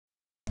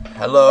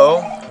Hello,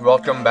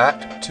 welcome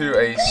back to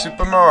a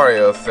Super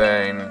Mario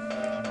thing,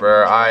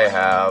 where I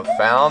have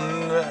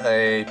found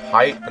a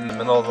pipe in the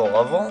middle of the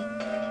level,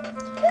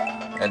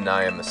 and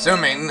I am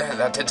assuming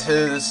that it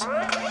is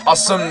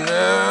awesomeness!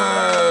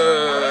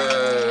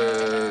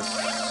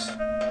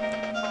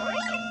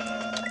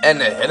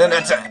 And a hidden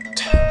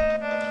attempt!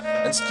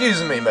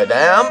 Excuse me,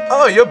 madame.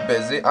 Oh, you're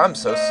busy. I'm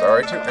so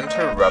sorry to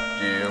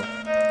interrupt you.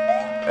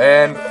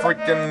 And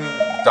freaking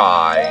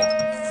die.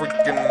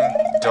 Freaking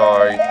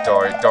die.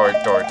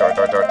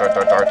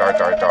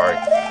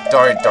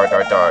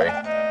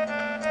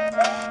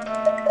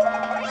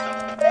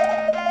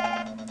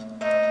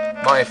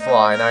 My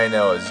flying, I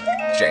know, is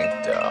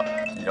janked up.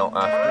 You don't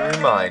have to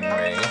remind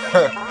me.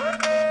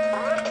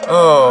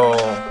 Oh,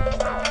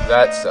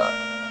 that's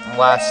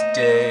last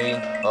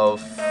day of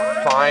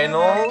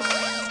finals.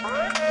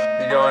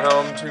 You going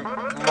home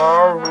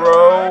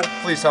tomorrow?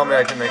 Please tell me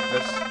I can make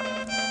this.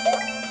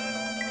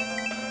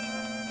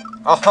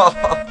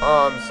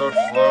 I'm so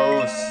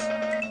close.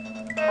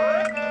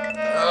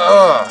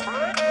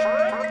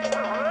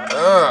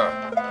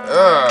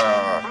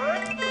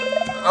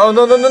 Oh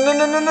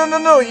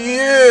no!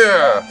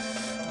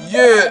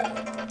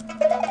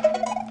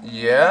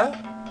 Yeah.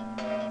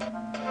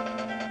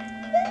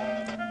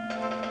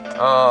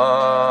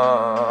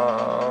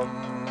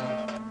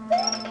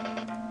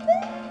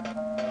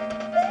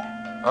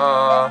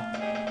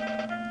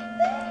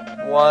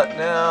 What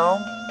now?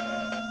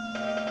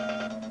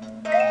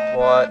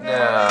 What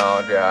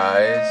now,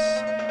 guys?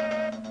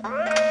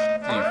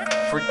 Do you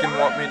freaking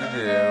want me to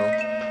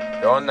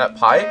do? Go on that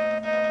pipe?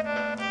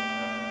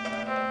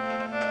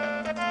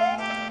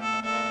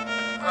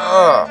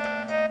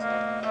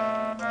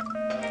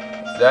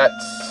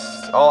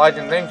 That's all I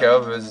can think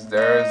of is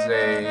there's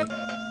a...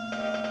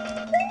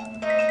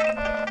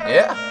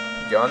 Yeah,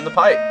 go on the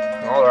pipe.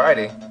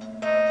 Alrighty.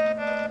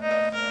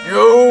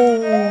 Yo!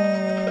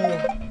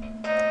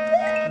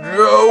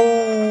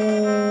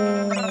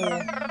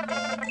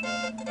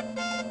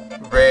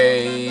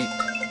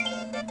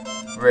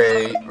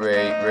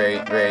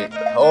 Wait.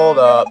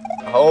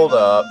 Hold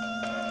up.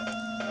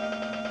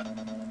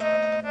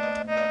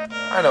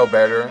 I know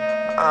better.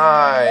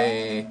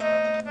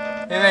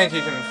 You think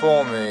you can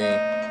fool me,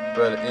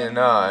 but you're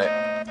not.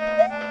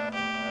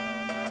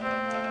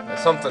 There's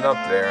something up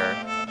there.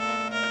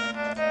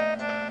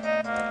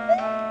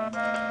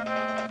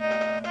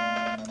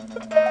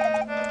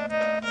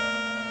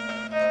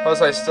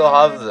 Plus, I still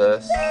have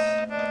this.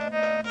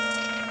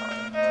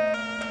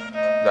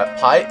 That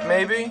pipe,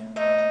 maybe?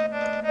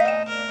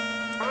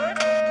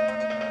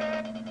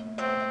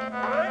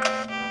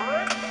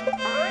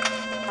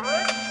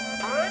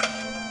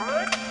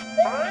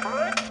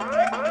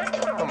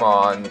 Come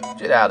on,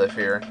 get out of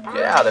here.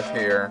 Get out of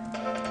here.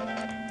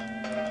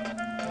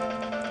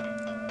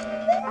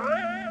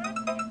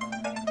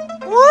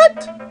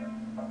 What?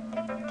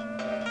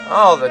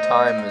 All the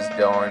time is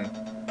going.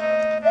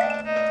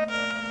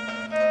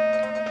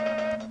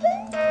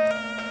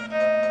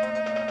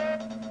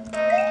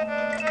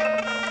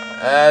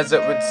 As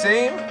it would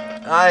seem,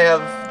 I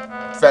have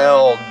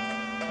failed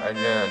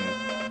again.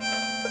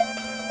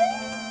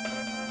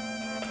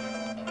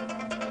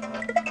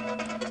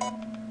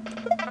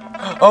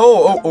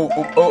 Oh.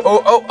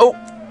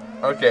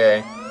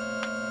 Okay.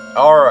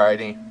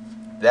 Alrighty.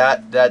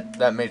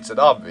 That makes it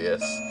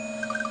obvious.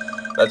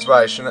 That's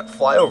why I shouldn't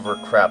fly over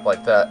crap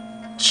like that.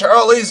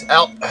 Charlie's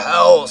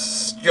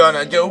outhouse.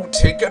 Gonna go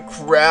take a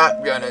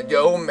crap. Gonna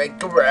go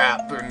make a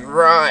rap and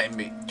rhyme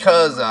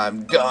because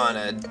I'm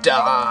gonna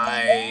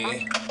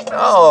die.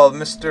 Oh,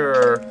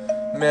 Mr.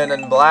 Men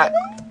in Black.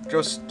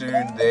 Ghost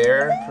dude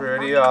there.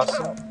 Pretty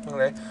awesome.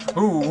 Okay.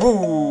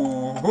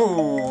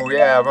 Ooh,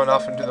 yeah, run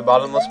off into the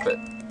bottomless pit.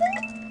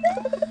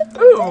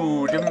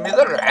 Ooh, give me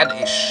the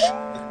radish.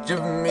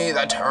 Give me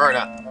the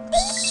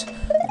turnips.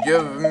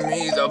 Give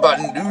me the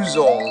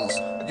bandoozles.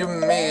 Give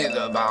me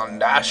the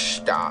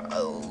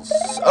bandashtas.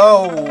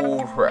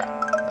 Oh,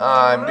 crap.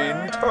 I'm being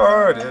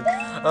retarded.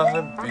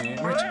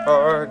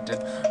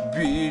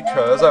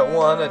 Because I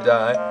wanna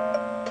die.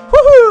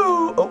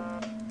 Woohoo! Oh,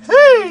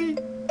 hey!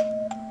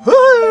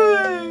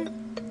 Hey!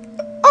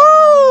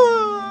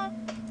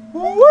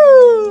 Woo!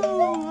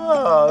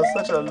 Oh,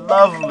 such a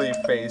lovely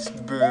face,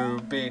 Boo.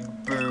 Big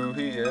Boo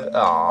here.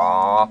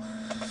 Aww.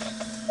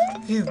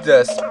 He's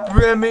just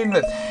brimming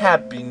with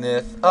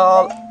happiness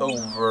all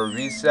over.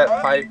 Reset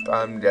pipe,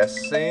 I'm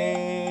guessing.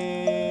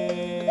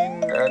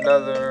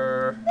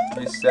 Another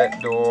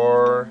reset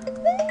door.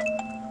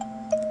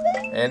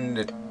 And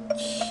a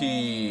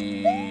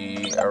key.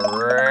 A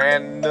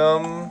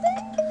random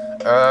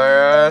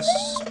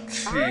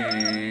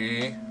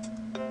key.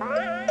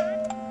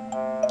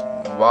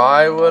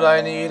 Why would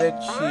I need a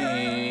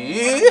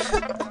key?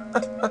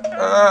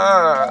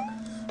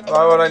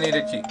 Why would I need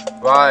a key?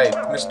 Why,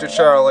 Mr.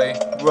 Charlie,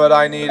 would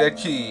I need a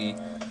key?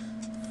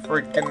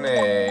 Freaking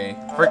A.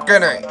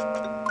 Freaking A.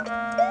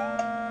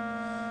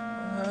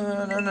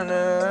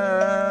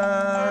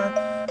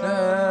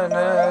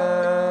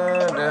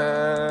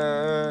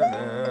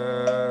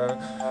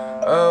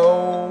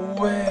 Oh,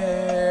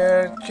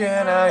 where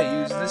can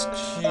I use this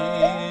key?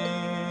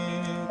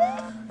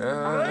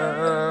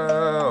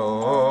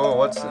 Oh,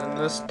 what's in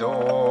this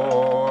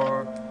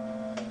door?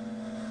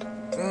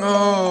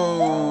 No.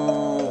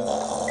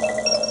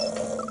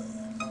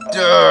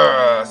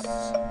 Death.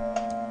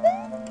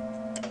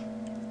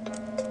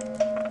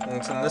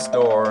 What's in this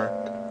door?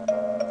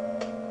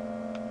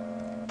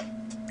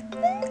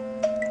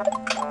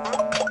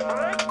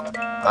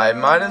 I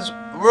might as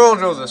well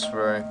go this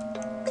way.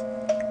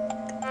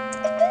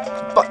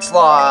 Butt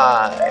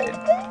slide.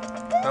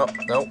 No.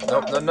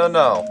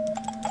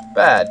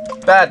 Bad,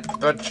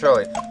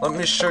 Charlie. Let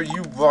me show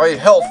you why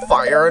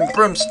hellfire and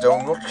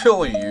brimstone will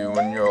kill you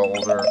when you're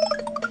older.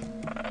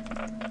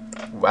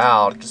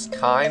 Wow, just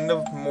kind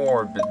of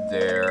morbid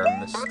there,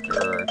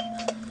 Mr.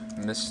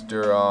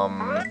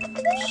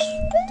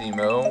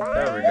 Demo.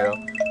 There we go.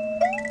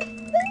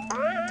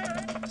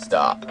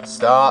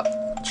 Stop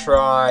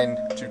trying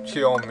to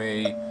kill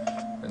me.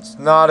 It's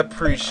not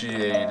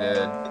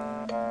appreciated.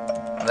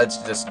 Let's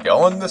just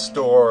go in the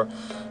store,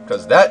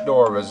 because that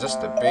door was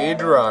just a big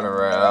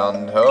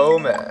runaround. Oh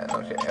man.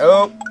 Okay.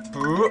 Oh.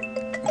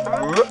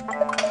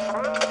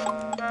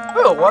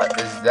 Oh, what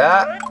is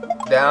that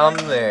down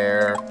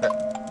there?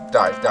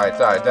 Die.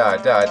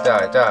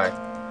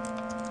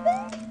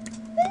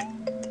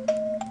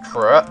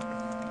 Crap.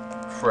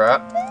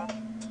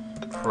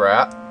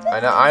 I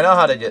know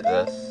how to get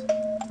this.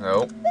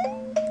 Nope.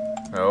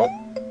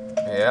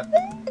 Yeah.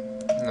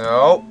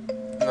 Nope.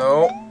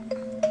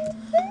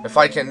 If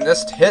I can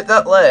just hit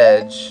that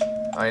ledge,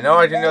 I know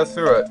I can go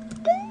through it.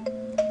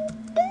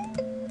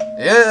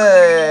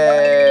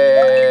 Yay!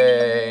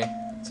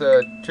 It's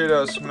a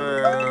Kudos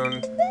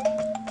Moon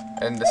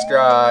in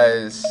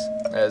disguise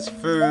as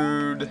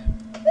food.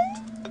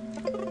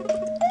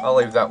 I'll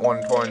leave that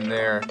one coin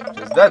there,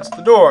 because that's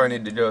the door I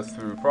need to go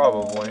through,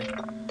 probably.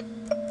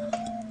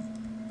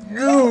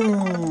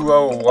 Ooh,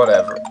 oh,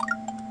 whatever.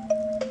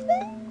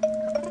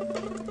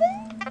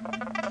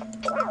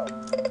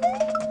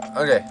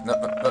 Okay, no,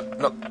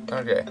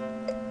 okay.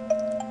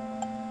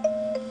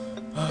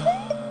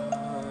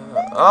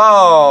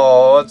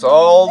 Oh, it's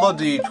all a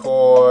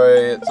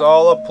decoy. It's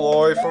all a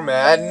ploy for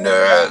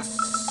madness.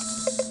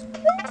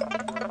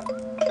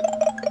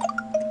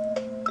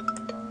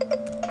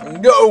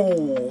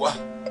 Go!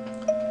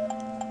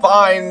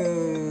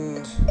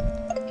 Find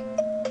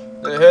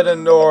the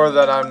hidden door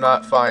that I'm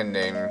not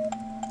finding.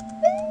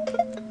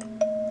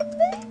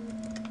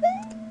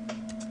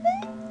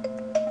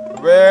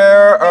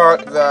 Where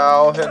art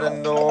thou,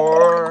 hidden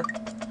door?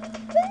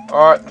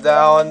 Art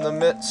thou in the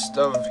midst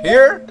of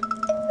here?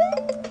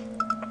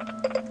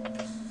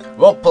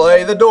 We'll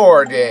play the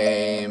door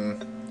game.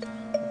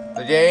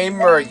 The game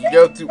where you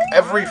go through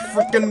every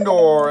freaking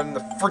door in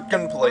the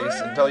freaking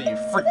place until you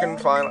freaking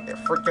find what you're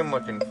freaking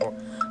looking for.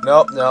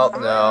 Nope.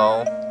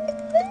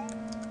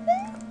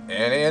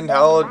 Any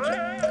intelligent,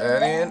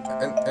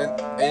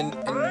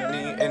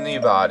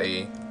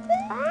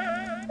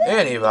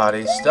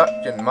 anybody stuck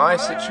in my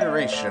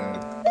situation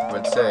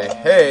would say,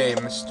 "Hey,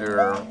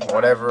 Mr.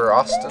 Whatever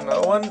Austin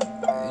Owen,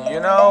 you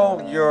know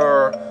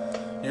your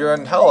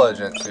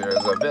intelligence here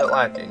is a bit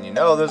lacking. You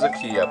know there's a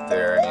key up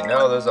there, and you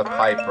know there's a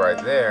pipe right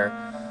there.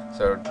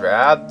 So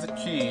grab the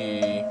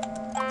key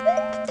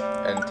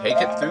and take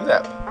it through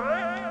that.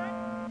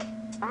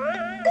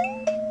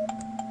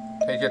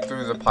 Take it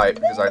through the pipe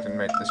because I can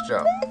make this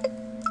jump."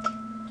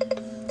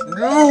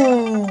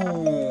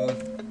 No!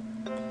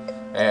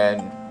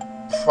 And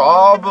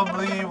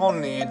probably will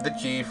need the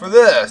key for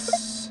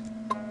this.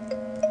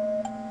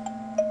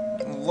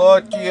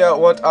 Looky at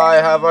what I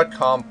have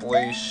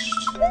accomplished.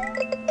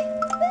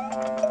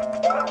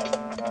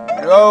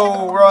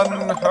 Go,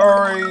 run,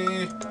 hurry.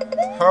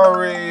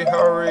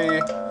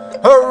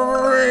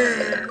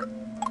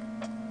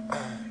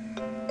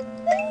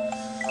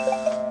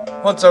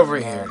 What's over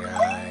here,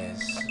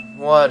 guys?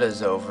 What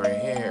is over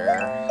here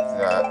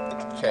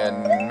that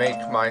can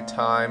make my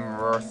time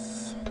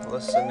worth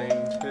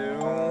listening to?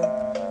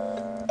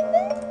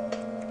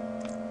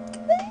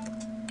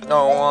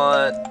 No,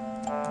 what?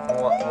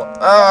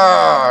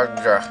 Ugh!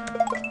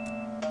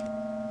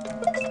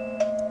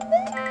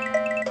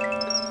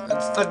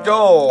 It's the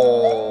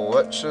goal,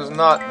 which is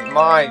not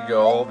my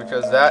goal,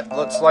 because that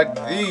looks like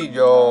the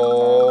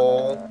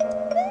goal.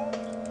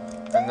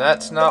 And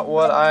that's not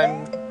what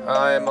I'm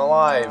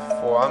alive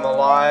for. I'm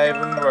alive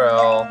and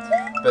well,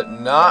 but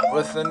not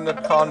within the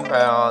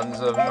compounds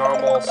of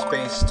normal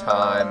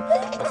space-time,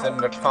 within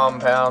the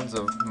compounds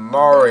of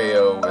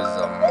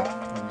Marioism.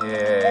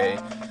 Yay.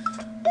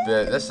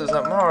 But this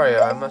isn't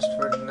Mario. I must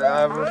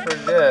never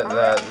forget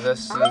that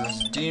this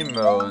is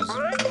Demo's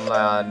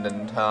land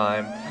and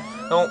time.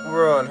 Don't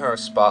ruin her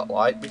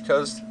spotlight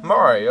because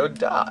Mario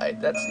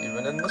died. That's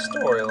even in the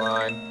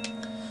storyline.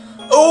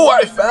 Oh,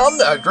 I found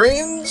the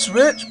Green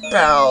Switch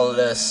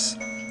Palace.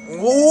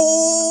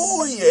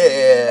 Oh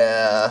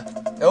yeah.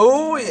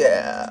 Oh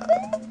yeah.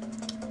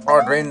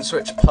 Or Green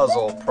Switch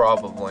puzzle,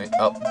 probably.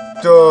 Oh,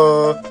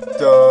 duh.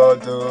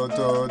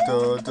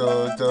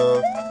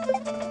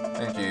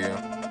 Thank you.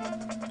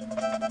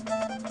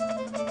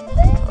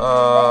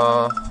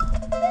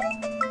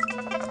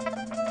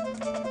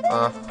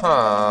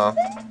 Uh-huh.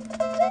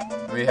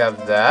 We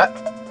have that.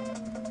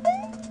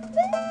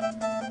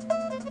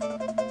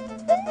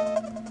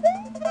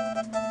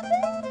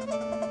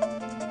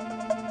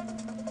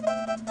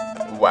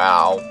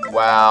 Wow.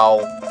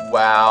 Wow.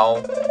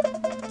 Wow.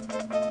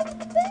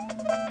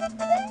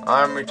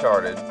 I'm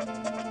retarded.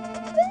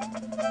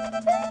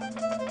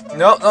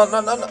 No, no,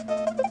 no, no, no.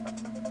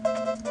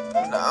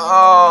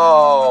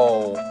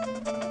 No.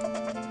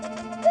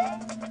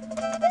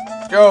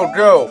 Go,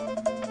 go.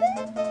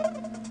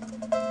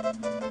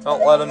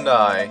 Don't let him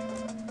die.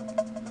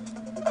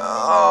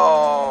 Oh.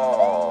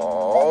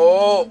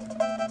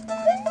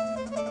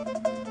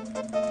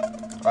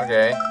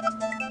 Okay.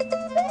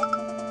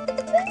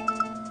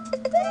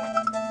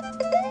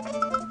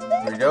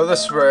 We go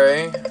this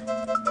way.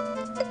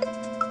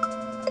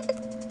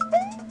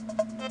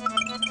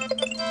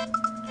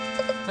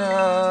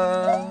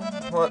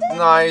 What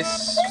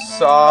nice,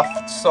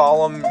 soft,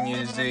 solemn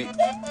music.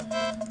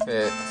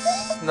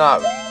 It's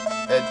not.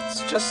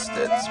 It's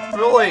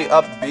really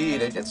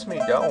upbeat. It gets me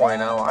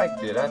going. I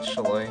like it,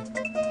 actually.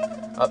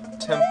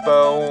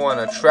 Up-tempo and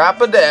a trap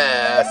of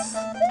death.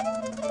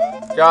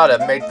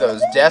 Gotta make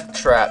those death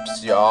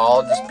traps,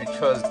 y'all, just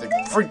because they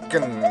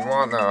freaking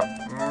wanna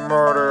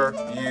murder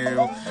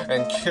you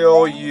and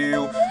kill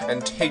you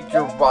and take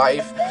your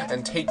wife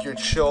and take your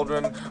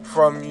children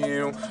from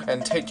you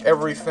and take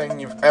everything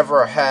you've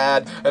ever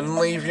had and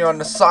leave you on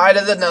the side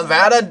of the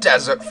Nevada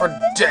desert for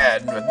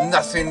dead with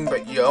nothing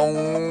but your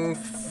own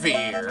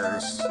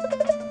fears.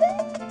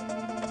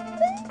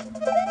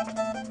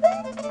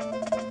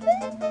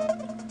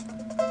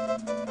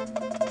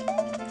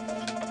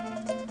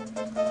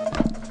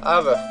 I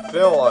have a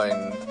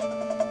feeling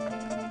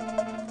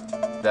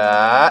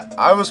that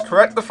I was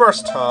correct the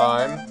first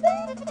time.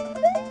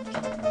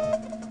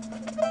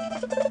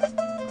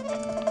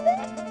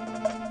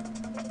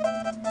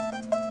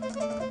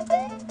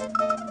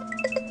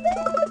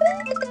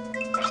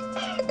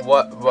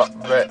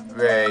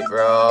 Wait,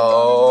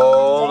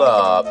 hold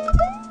up.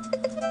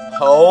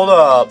 Hold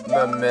up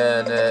a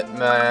minute,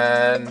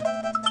 man.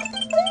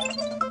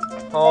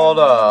 Hold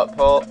up,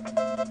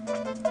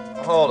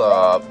 hold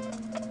up.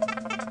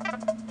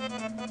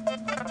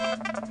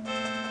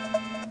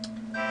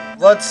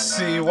 Let's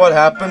see what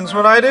happens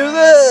when I do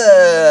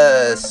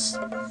this!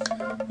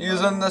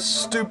 Using the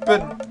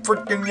stupid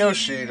freaking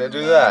Yoshi to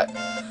do that.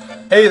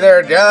 Hey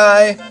there,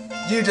 guy!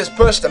 You just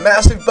pushed a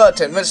massive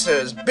button which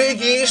says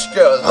Big East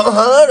goes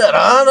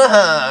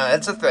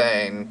it's a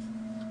thing.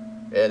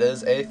 It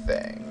is a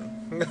thing.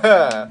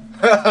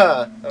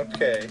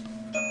 Okay.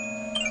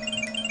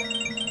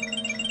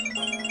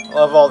 I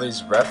love all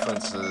these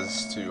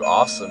references to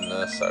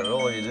awesomeness, I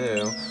really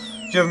do.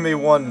 Give me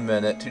 1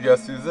 minute to go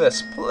through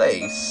this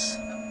place.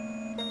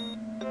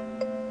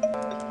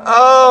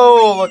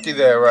 Oh, looky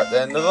there, we're at the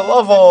end of the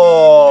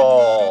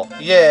level!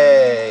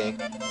 Yay!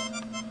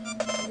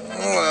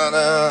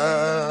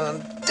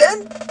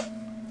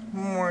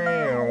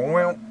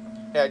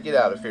 Yeah, get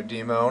out of here,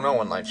 Demo. No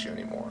one likes you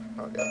anymore.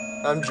 Okay,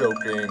 I'm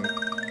joking.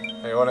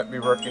 I wouldn't be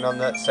working on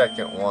that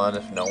second one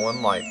if no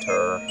one liked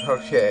her.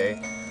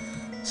 Okay.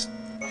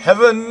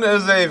 Heaven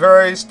is a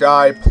very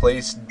sky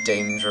place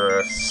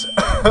dangerous.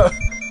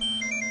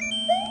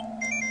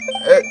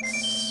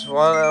 It's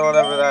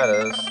whatever that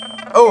is.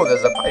 Oh,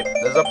 there's a pipe.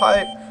 There's a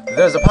pipe.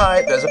 There's a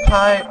pipe. There's a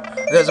pipe.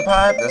 There's a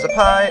pipe. There's a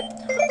pipe.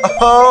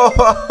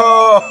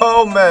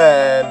 Oh,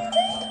 man.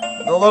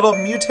 A little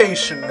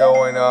mutation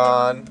going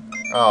on.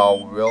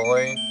 Oh,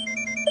 really?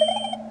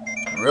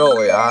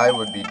 Really, I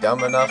would be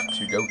dumb enough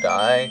to go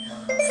die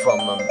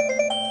from a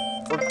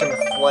freaking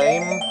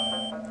flame?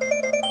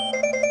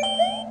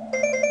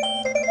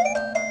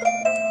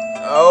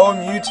 Oh,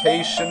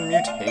 mutation,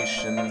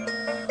 mutation.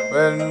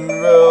 When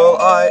will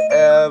I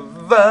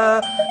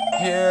ever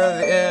hear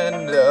the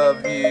end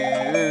of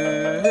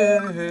you?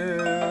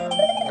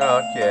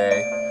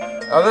 Okay.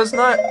 Oh, there's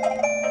not...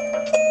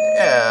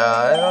 Yeah,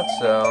 I thought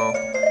so.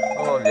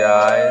 Little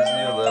guys,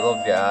 you little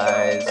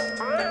guys.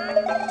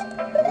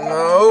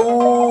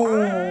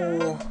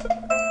 No!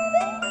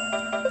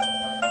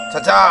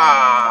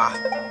 Ta-ta!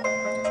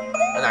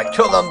 And I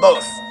kill them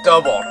both.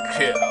 Double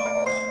kill.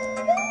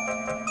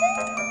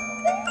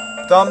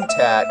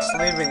 Thumbtacks,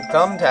 leaving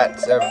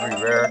thumbtacks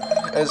everywhere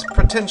is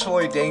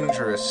potentially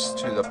dangerous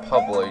to the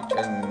public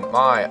in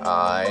my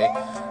eye.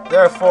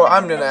 Therefore,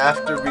 I'm gonna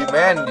have to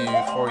remand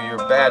you for your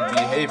bad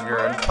behavior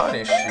and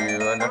punish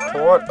you in a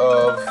court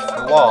of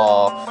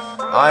law.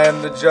 I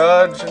am the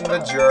judge and the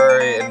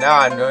jury, and now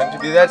I'm going to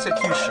be the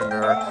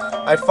executioner.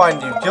 I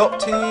find you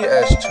guilty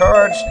as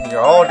charged, and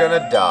you're all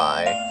gonna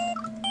die.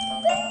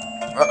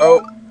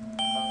 Uh-oh.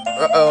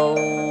 Uh-oh.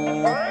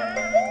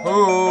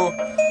 Ooh.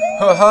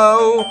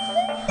 Ho-ho.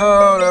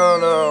 Oh, no,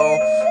 no.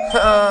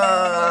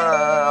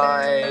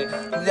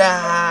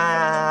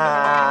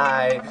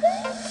 Die.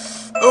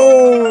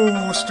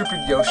 Oh,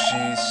 stupid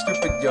Yoshis.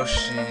 Stupid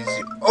Yoshis.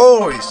 You're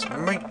always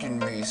making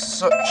me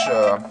such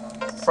a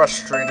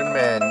frustrated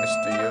man,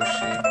 Mr.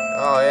 Yoshi.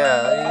 Oh,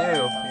 yeah, you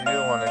do. You do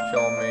want to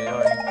kill me,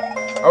 don't you?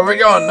 Are we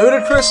going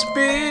ludicrous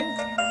speed?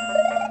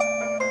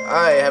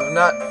 I have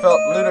not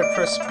felt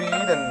ludicrous speed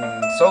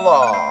in so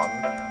long.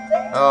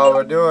 Oh,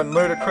 we're doing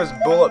ludicrous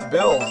bullet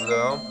bills,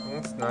 though.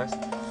 That's nice.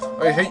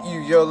 I hate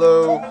you,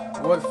 YOLO,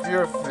 with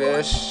your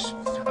fish.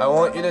 I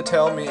want you to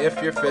tell me if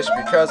you're fish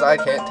because I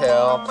can't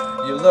tell.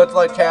 You look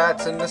like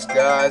cats in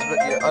disguise,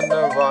 but you're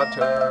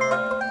underwater.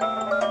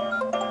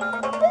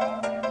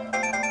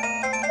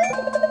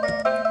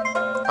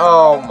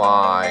 Oh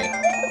my.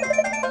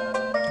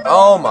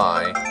 Oh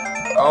my.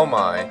 Oh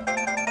my.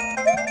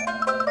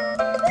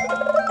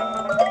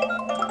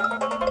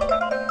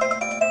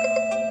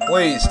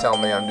 Please tell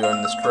me I'm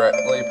doing this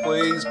correctly.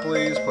 Please,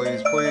 please,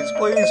 please, please,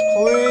 please,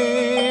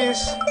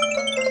 please.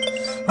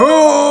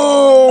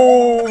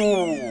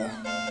 Ooh!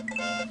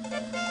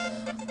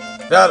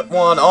 That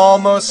one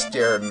almost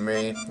scared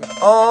me.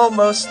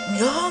 Almost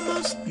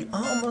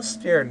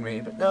scared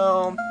me. But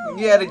no,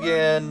 yet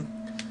again,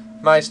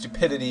 my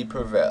stupidity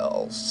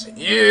prevails.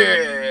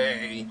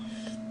 Yay!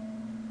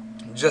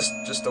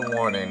 Just a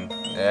warning.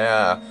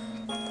 Yeah.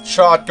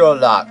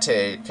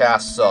 Chocolate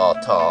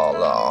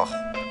casserole.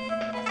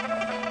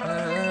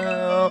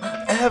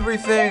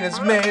 Everything is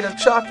made of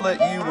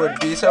chocolate. You would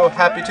be so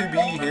happy to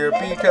be here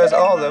because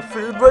all the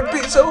food would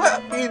be so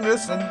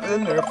happiness, and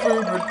then your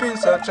food would be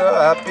such a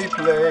happy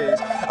place.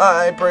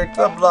 I break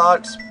the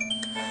blocks.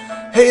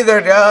 Hey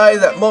there, guy.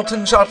 That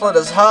molten chocolate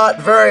is hot,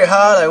 very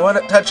hot. I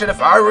wouldn't touch it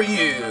if I were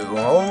you.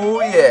 Oh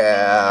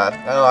yeah.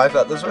 Oh, I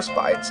thought those were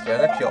spikes.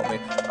 Gonna kill me.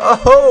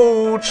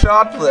 Oh,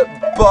 chocolate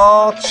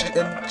ball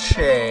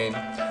chain.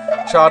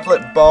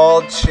 Chocolate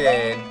ball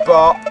chain.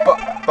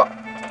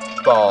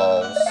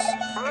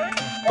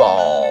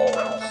 Balls.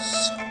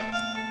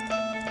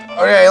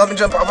 Okay, let me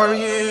jump off of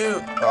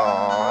you.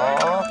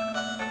 Aww.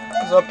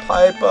 There's a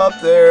pipe up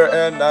there,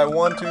 and I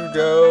want to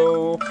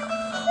go.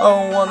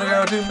 I want to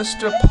go to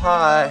Mr.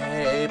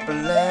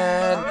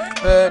 Pipeland,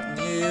 but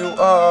you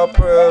are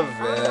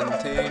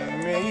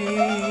preventing me.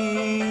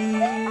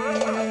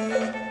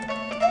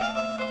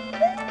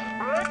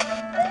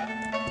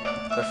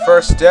 The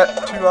first step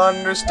to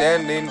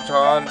understanding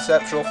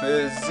conceptual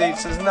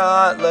physics is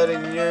not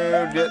letting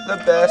you get the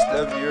best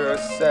of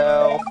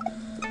yourself.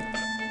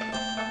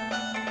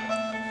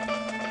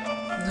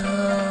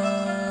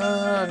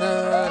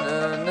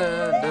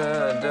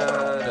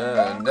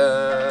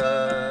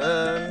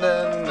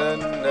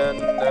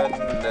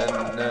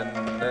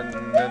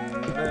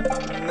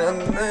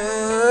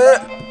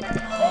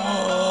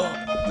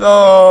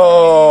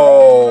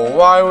 No!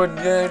 Why would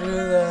you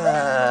do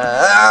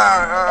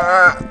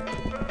that?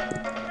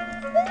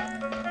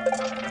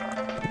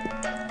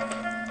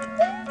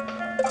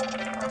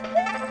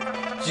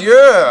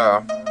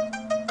 Yeah!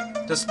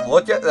 Just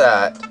look at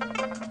that.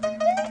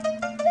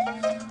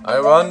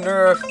 I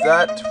wonder if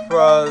that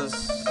was...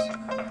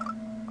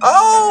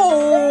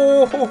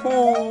 Oh!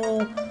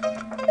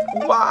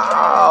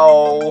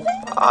 Wow!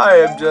 I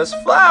am just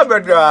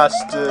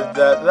flabbergasted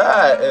that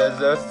that is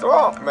a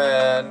Thwomp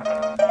Man.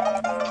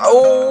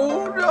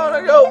 Oh,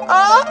 gonna go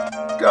up,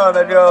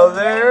 gonna go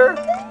there.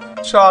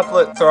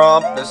 Chocolate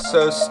Thwomp is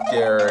so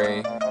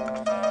scary.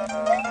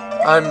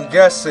 I'm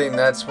guessing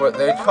that's what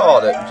they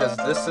called it, because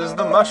this is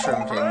the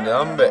Mushroom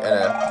Kingdom, but in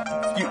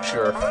a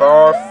future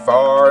far,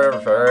 far,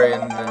 very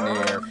in the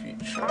near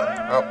future.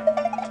 Oh.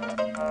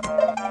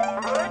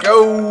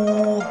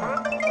 Go!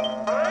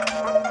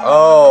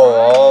 Oh,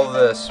 all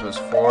this was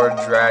for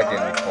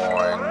Dragon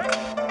Coin.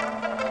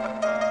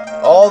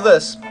 All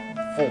this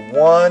for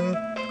one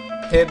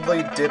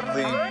piddly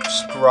diddly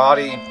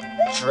scrawty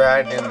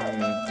dragon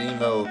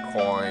demo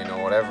coin,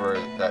 or whatever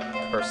that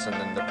person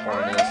in the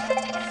coin is.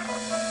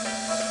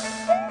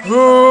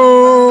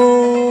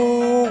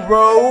 Ooh,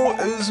 woe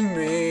is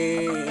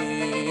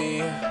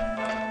me.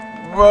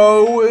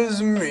 Woe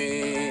is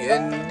me,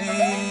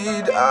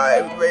 indeed.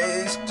 I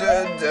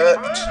wasted the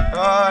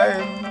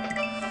time.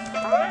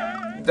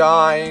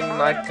 Dying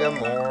like a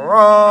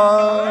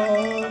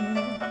moron.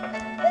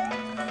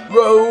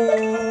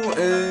 Woe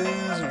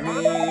is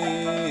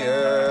me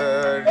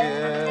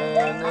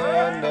again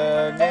and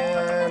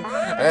again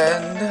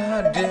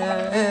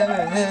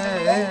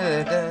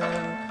and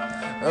again.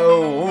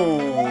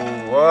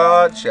 Oh,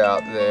 watch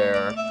out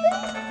there.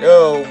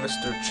 Yo,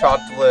 Mr.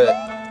 Chocolate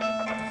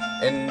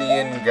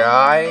Indian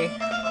guy.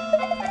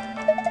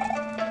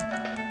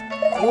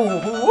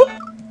 Ooh,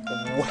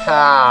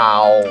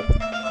 wow.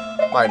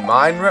 My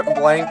mind went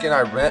blank and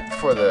I went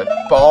for the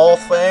ball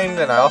thing,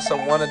 and I also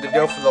wanted to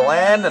go for the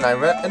land, and I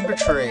went in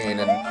between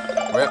and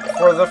went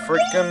for the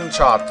freaking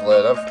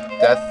chocolate of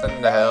death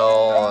and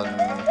hell and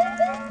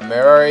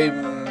Mary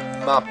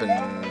Moppin,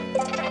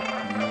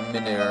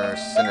 Minner,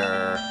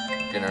 Sinner,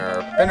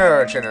 Ginner,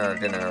 Pinner, Chinner,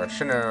 Dinner,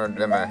 Shinner,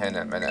 Dimmer,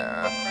 Henna,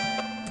 Minna.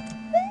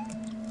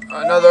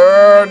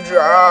 Another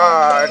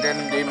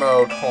dragon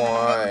demo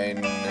coin,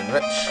 in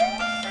which...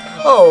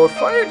 Oh,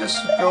 if I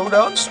just go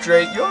down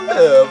straight, you'll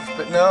live.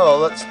 But no,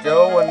 let's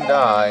go and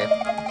die.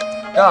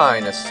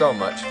 Dying is so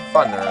much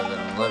funner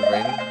than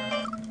living.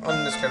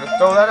 I'm just gonna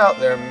throw that out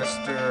there,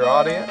 Mr.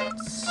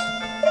 Audience.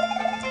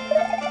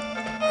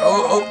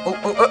 Oh, oh, oh,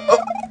 oh, oh, oh.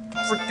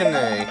 freaking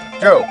A.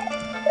 Go.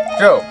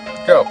 Go.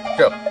 Go.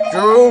 Go.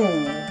 Go.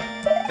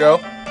 Go.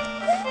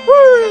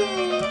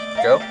 Whee!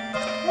 Go.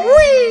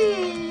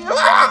 Whee!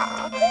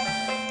 Ah!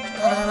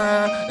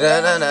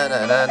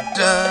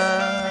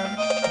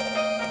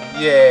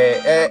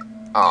 Yeah.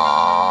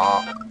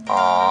 Aww.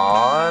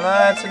 Aww. And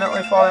I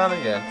accidentally fall down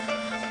again.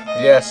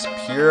 Yes,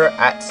 pure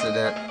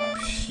accident.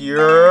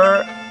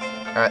 Pure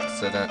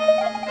accident.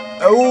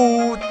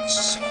 Oh,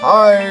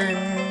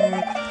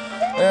 time.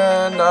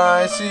 And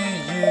I see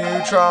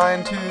you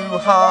trying to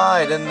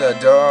hide in the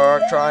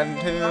dark, trying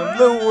to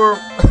lure.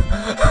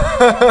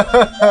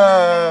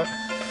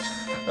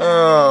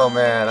 Oh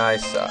man, I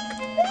suck.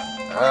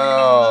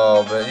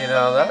 Oh, but you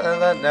know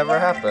that never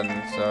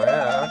happened. So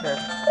yeah, okay.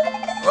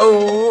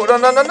 Oh no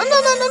no no no no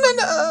no no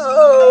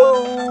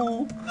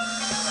no!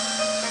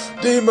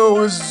 Demo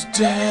is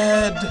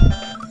dead.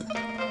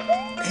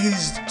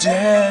 He's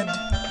dead.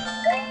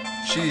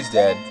 She's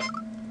dead.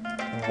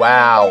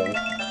 Wow.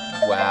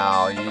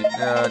 Wow,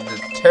 the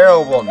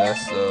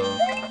terribleness of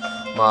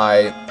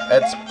my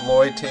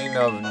exploiting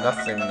of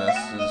nothingness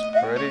is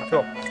pretty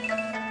cool.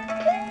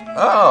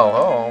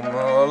 Oh,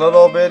 a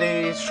little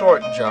bitty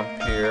short jump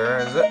here,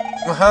 is it?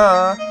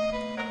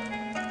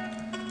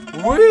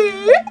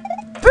 Wee!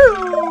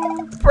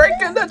 Poo!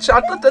 Breaking the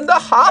chocolate into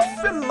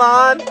half,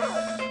 man!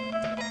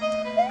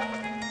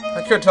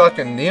 I could talk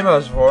in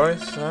Nemo's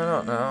voice, I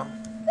don't know.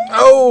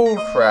 Oh,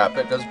 crap,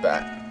 it goes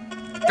back.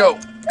 Go!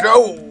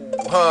 Go!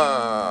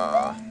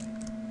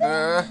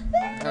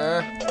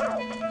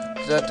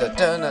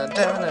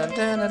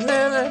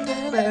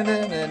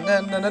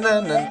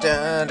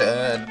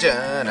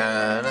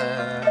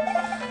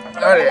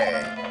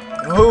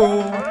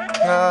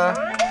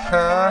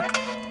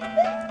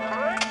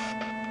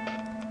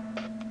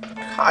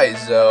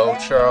 Kaizo,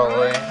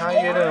 Charlie, how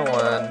you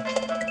doing?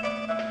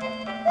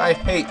 I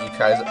hate you,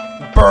 Kaizo.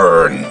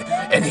 Burn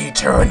an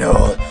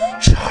eternal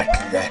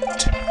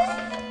chocolate.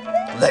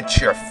 Let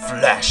your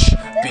flesh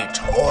be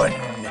torn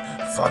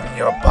from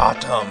your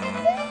bottom.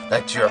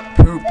 Let your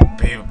poop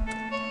be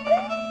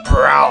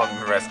brown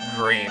with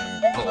green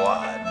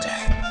blood.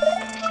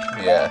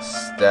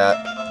 Yes,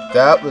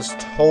 that was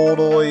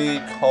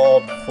totally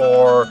called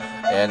for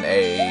in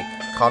a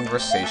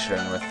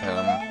conversation with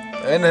him.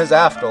 In his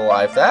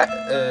afterlife, that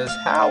is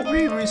how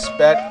we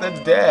respect the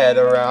dead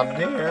around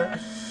here.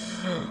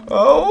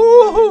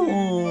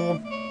 Oh,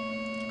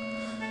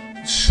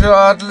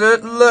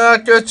 chocolate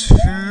Lakitu,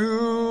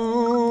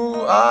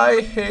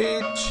 I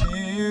hate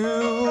you.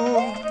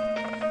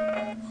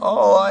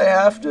 All I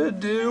have to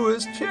do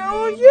is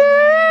kill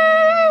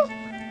you.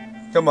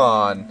 Come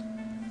on.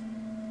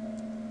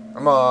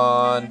 Come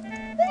on.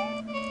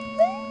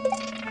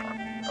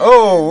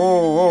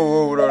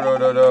 Oh,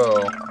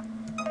 no.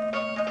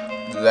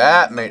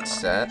 That makes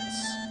sense.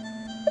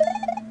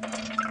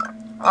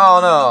 Oh,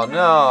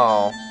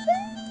 no.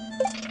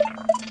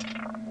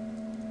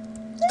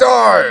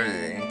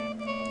 Die!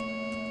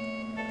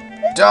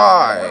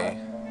 Die!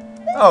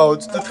 Oh,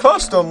 it's the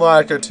custom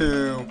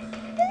Lakitu.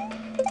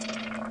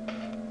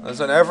 That's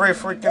in every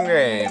freaking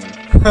game.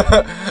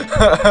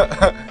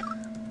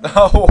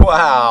 Oh,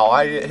 wow.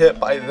 I get hit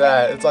by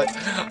that. It's like,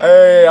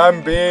 hey,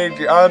 I'm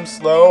big, I'm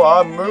slow,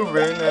 I'm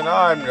moving, and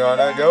I'm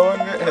gonna go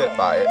and get hit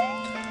by it.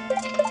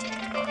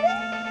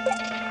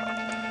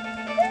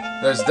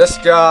 There's this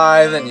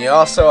guy, then you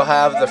also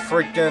have the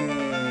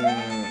freaking...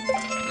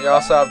 You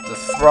also have the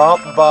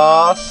Thromp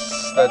boss.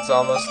 That's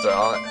almost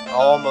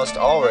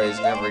always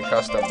in every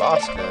custom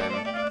boss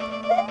game.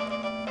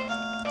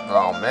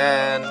 Oh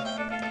man,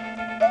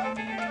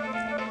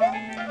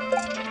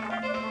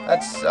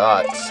 that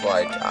sucks.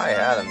 Like I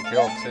had him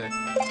killed too.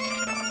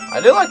 I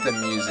do like the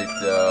music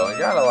though. You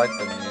gotta like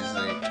the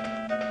music.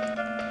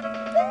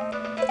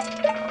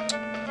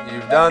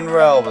 You've done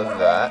well with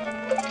that.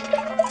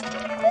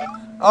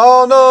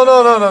 Oh no.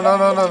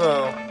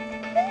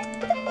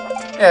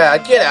 Yeah,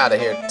 get out of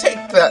here.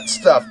 Take that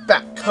stuff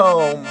back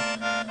home.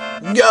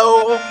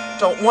 Yo,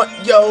 don't want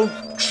yo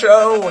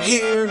show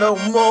here no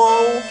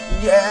more.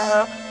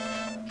 Yeah.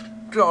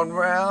 Going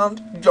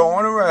around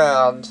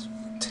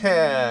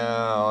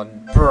town,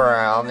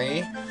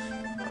 Brownie.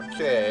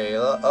 Okay,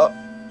 no,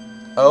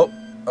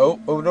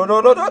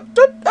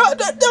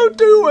 don't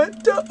do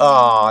it.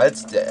 Aw,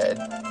 it's dead.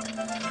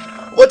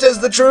 What is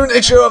the true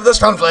nature of this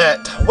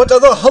conflict? What are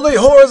the holy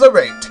horrors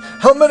await?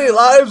 How many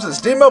lives is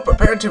Demo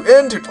prepared to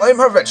end to claim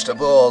her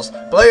vegetables?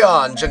 Play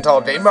on, gentle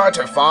gamer,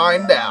 to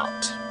find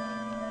out.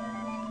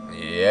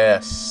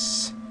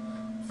 Yes.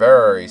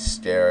 Very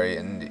scary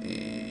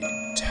indeed.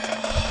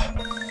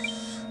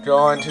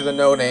 Going to the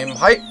no-name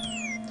pipe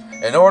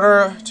in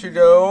order to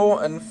go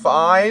and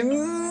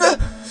find...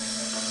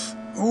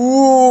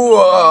 Ooh,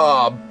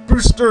 a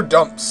booster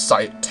dump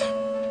site.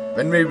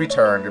 Then we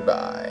return.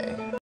 Goodbye.